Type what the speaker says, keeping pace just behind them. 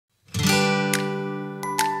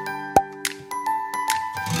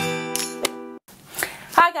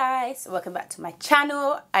Hi guys, welcome back to my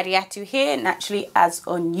channel. Ariatu here, NaturallyAds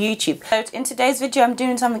on YouTube. So in today's video I'm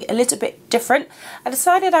doing something a little bit different. I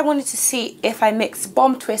decided I wanted to see if I mix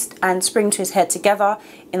bomb twist and spring twist hair together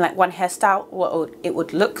in like one hairstyle, what it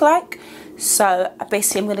would look like. So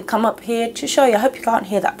basically I'm going to come up here to show you. I hope you can't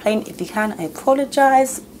hear that plane. If you can, I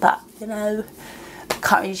apologise, but you know, I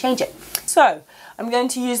can't really change it. So I'm going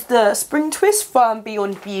to use the spring twist from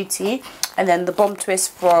Beyond Beauty and then the bomb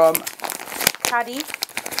twist from Paddy,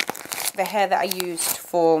 the hair that I used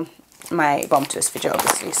for my bomb twist video,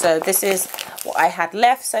 obviously. So this is what I had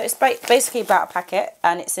left. So it's basically about a packet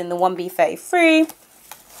and it's in the 1B33.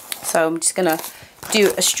 So I'm just gonna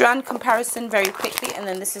do a strand comparison very quickly, and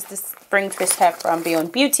then this is the spring twist hair from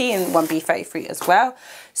Beyond Beauty in 1B33 as well.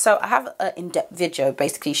 So I have an in-depth video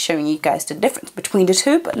basically showing you guys the difference between the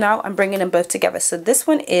two, but now I'm bringing them both together. So this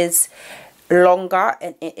one is longer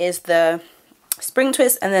and it is the spring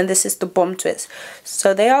twist, and then this is the bomb twist.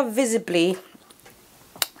 So they are visibly,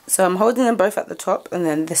 so I'm holding them both at the top, and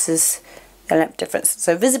then this is the length difference.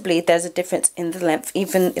 So visibly there's a difference in the length.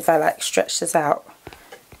 Even if I like stretch this out,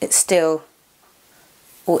 it still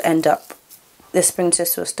will end up, the spring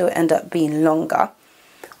twist will still end up being longer.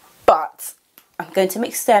 But I'm going to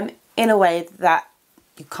mix them in a way that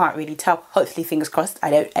you can't really tell. Hopefully, fingers crossed,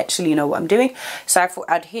 I don't actually know what I'm doing. So I thought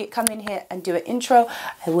I'd come in here and do an intro.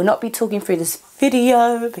 I will not be talking through this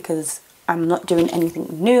video because I'm not doing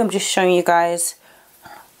anything new. I'm just showing you guys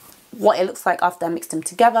what it looks like after I mix them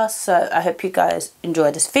together. So I hope you guys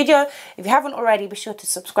enjoy this video. If you haven't already, be sure to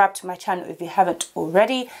subscribe to my channel if you haven't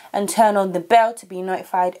already, and turn on the bell to be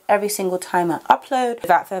notified every single time I upload.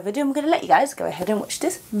 Without further ado, I'm going to let you guys go ahead and watch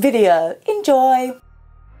this video. Enjoy!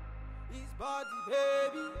 Body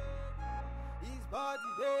baby, his body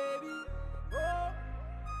baby. Oh,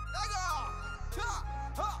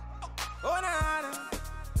 oh na na,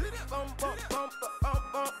 bum bum bum bum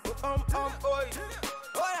bum bum bum boy.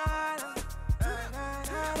 Oh na na, na na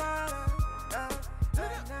na na.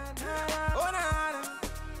 Oh na na,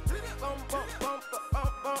 bum bum bum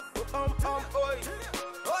bum bum bum boy.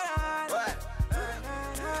 Oh na na.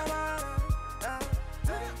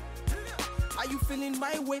 Are you feeling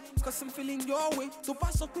my way? Cause I'm feeling your way. So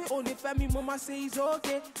pass up on it for me, mama say it's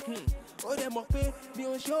okay. Oh, them up me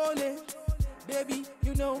on surely. Baby,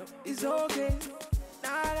 you know it's okay.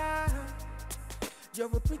 Nah, nah.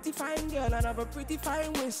 You're a pretty fine girl and I have a pretty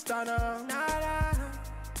fine waist. Nah, nah.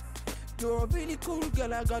 You're a really cool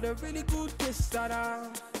girl, I got a really good taste. Nah.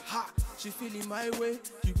 Ha, she feeling my way.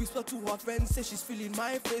 She whisper to her friends, say she's feeling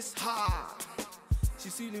my face. Ha.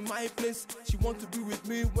 She's feeling my place. She want to be with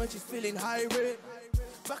me when she's feeling high rate.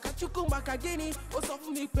 Back at you come back again. What's up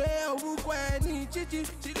for me pay or chichi.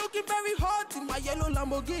 She looking very hot in my yellow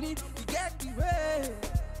Lamborghini. You get the way.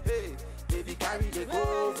 Hey, baby carry the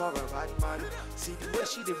go for a bad man. See the way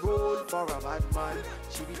she the roll for a bad man.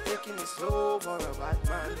 She be taking it slow for a bad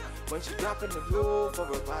man. When she dropping the low for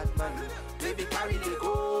a bad man. Baby carry the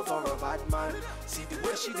go for a bad man. See the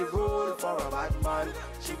way she the roll for a bad man.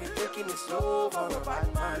 She be taking it slow for a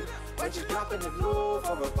bad man. When she dropping the low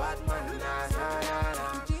for a bad man. Nah, nah, nah,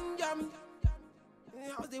 nah. Ginger me.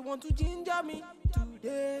 How they want to ginger me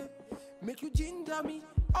today. Make you ginger me.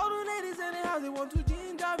 All the ladies in the house, they want to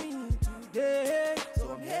ginger me today.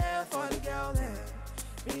 So I'm here for the girl then.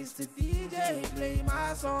 Mr. DJ, play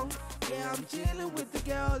my song. Yeah, I'm chilling with the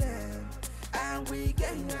girl then. And we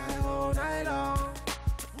getting high all night long.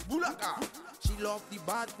 Bulaka. She love the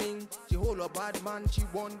bad thing. She hold a bad man. She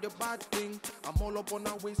want the bad thing. I'm all up on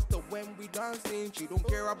her waist when we dancing. She don't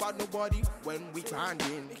care about nobody when we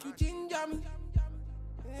grinding. Make you ginger me.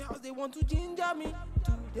 How they want to ginger me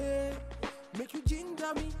today. Make you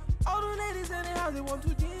ginger me. All the ladies in the house, they want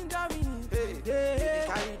to ginger me. Hey, baby,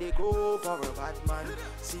 carry they go for a bad man.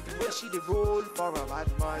 See the way she they roll for a bad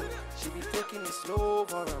man. She be taking it slow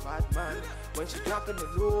for a bad man. When she dropping the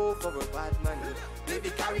low for a bad man.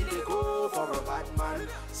 Baby, carry they go for a bad man.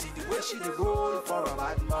 See the way she they roll for a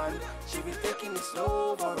bad man. She be taking it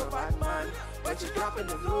slow for a bad man. When she dropping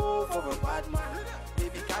the low for a bad man.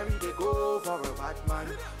 Baby, carry they go for a bad man.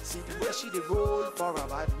 See the way she they roll for a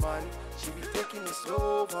bad man. She be taking it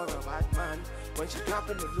slow for a bad man. When she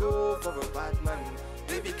dropping the low for a bad man.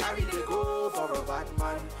 Baby, carry they go for a bad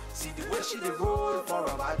man. See the way she they roll for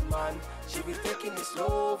a bad man. She be taking it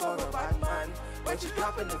slow for a bad man. When she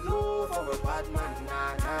dropping the low for a bad man.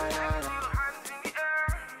 Nah, nah, nah, nah.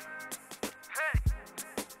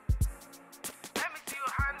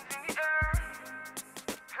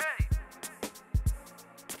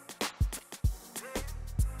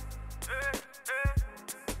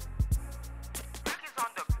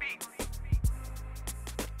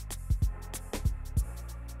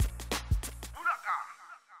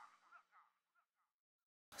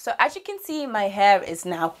 So as you can see, my hair is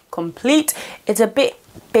now complete. It's a bit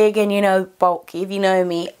big and, you know, bulky. If you know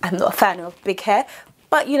me, I'm not a fan of big hair.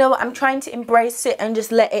 But you know what, I'm trying to embrace it and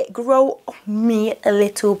just let it grow on me a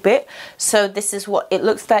little bit. So this is what it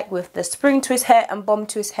looks like with the spring twist hair and bomb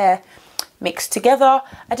twist hair mixed together.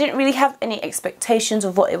 I didn't really have any expectations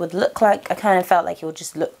of what it would look like. I kind of felt like it would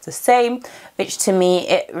just look the same, which to me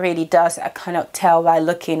it really does. I cannot tell by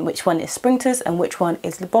looking which one is spring twist and which one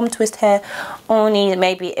is the bomb twist hair. Only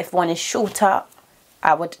maybe if one is shorter,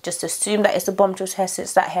 I would just assume that it's the bomb twist hair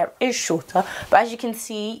since that hair is shorter. But as you can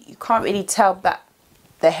see, you can't really tell that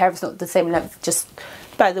the hair is not the same length just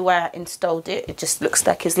by the way I installed it. It just looks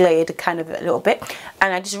like it's layered kind of a little bit.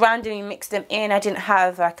 And I just randomly mixed them in. I didn't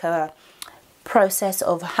have like a process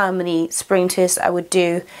of how many spring twists I would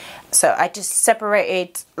do. So I just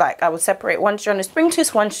separated, like I would separate one strand of spring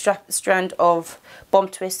twist, one strand of bomb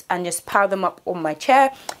twist, and just pile them up on my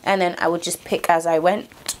chair. And then I would just pick as I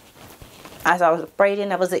went. As I was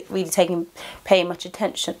braiding, I wasn't really paying much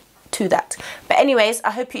attention to that. But anyways,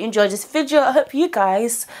 I hope you enjoyed this video. I hope you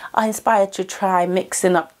guys are inspired to try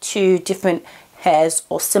mixing up 2 different hairs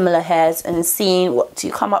or similar hairs and seeing what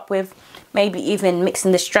you come up with. Maybe even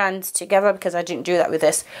mixing the strands together, because I didn't do that with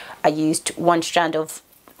this. I used one strand of,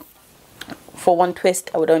 for one twist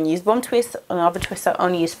I would only use bomb twist, on another twist I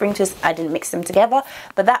only use spring twist. I didn't mix them together,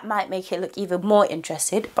 but that might make it look even more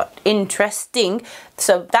interesting.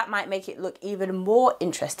 So that might make it look even more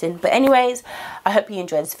interesting. But anyways, I hope you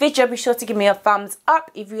enjoyed this video. Be sure to give me a thumbs up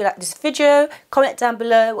if you like this video. Comment down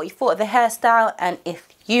below what you thought of the hairstyle and if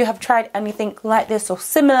you have tried anything like this or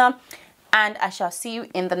similar. And I shall see you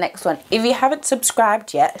in the next one. If you haven't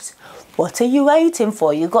subscribed yet, what are you waiting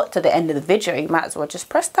for? You got to the end of the video, you might as well just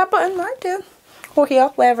press that button right there, or here,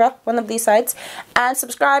 wherever, one of these sides, and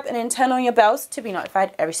subscribe, and then turn on your bells to be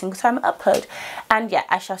notified every single time I upload. And yeah,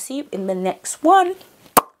 I shall see you in the next one.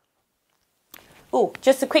 Oh,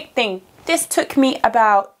 just a quick thing. This took me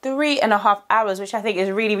about 3.5 hours, which I think is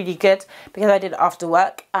really, really good, because I did it after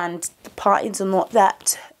work and the partings are not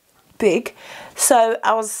that big. So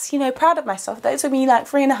I was, you know, proud of myself. That took me like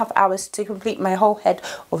 3.5 hours to complete my whole head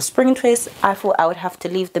of spring twist. I thought I would have to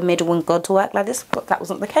leave the middle and go to work like this, but that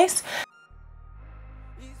wasn't the case.